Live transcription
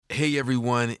Hey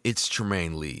everyone, it's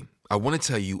Tremaine Lee. I want to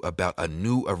tell you about a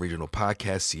new original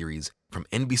podcast series from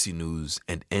NBC News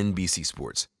and NBC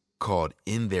Sports called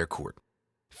In Their Court.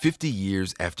 50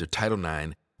 years after Title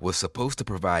IX was supposed to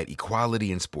provide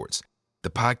equality in sports, the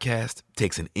podcast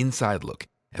takes an inside look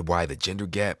at why the gender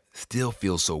gap still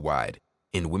feels so wide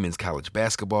in women's college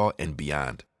basketball and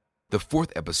beyond. The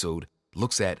fourth episode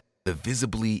looks at the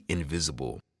visibly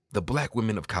invisible, the black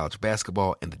women of college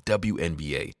basketball and the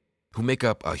WNBA, who make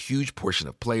up a huge portion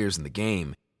of players in the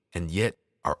game and yet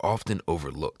are often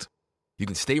overlooked. You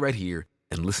can stay right here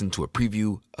and listen to a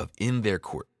preview of In Their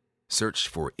Court. Search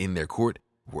for In Their Court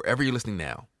wherever you're listening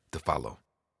now to follow.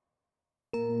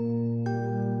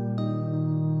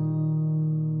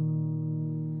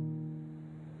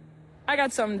 I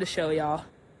got something to show y'all.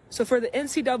 So for the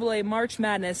NCAA March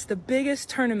Madness, the biggest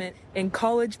tournament in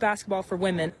college basketball for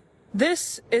women,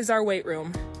 this is our weight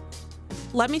room.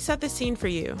 Let me set the scene for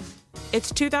you. It's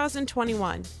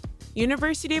 2021.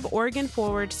 University of Oregon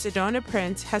forward Sedona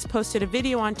Prince has posted a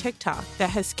video on TikTok that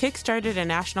has kickstarted a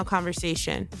national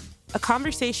conversation. A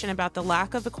conversation about the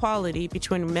lack of equality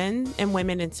between men and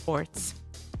women in sports.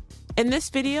 In this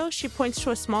video, she points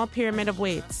to a small pyramid of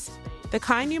weights, the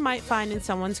kind you might find in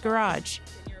someone's garage.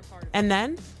 And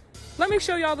then, let me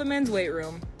show y'all the men's weight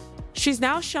room. She's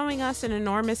now showing us an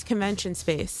enormous convention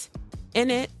space. In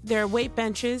it, there are weight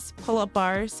benches, pull-up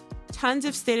bars, tons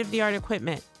of state-of-the-art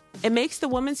equipment. It makes the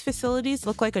women's facilities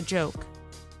look like a joke.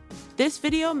 This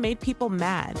video made people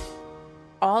mad.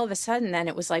 All of a sudden, then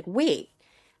it was like, wait,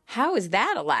 how is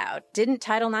that allowed? Didn't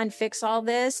Title IX fix all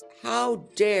this? How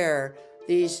dare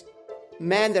these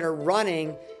men that are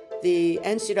running the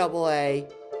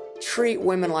NCAA treat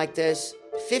women like this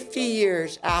 50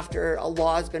 years after a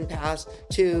law has been passed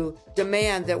to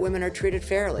demand that women are treated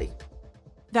fairly?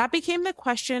 That became the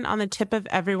question on the tip of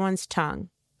everyone's tongue.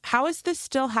 How is this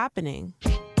still happening?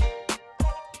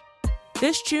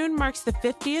 This June marks the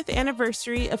 50th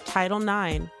anniversary of Title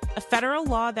IX, a federal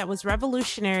law that was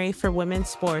revolutionary for women's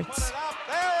sports.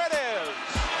 There it is.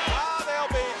 Now they'll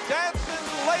be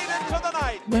dancing late into the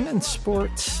night. Women's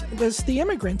sports was the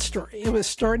immigrant story. It was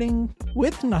starting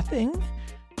with nothing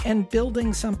and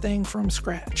building something from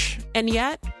scratch. And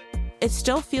yet, it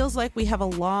still feels like we have a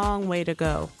long way to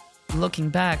go. Looking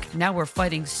back, now we're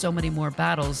fighting so many more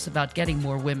battles about getting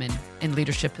more women in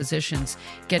leadership positions,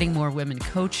 getting more women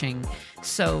coaching.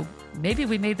 So maybe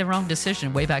we made the wrong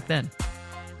decision way back then.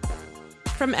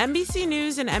 From NBC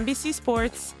News and NBC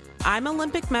Sports, I'm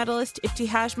Olympic medalist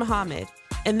Ibtihaj Muhammad,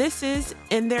 and this is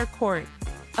In Their Court,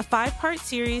 a 5-part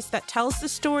series that tells the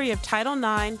story of Title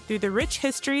IX through the rich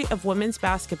history of women's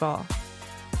basketball.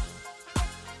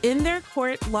 In Their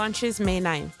Court launches May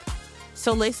 9th.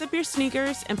 So lace up your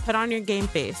sneakers and put on your game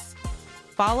face.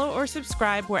 Follow or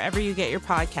subscribe wherever you get your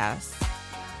podcasts.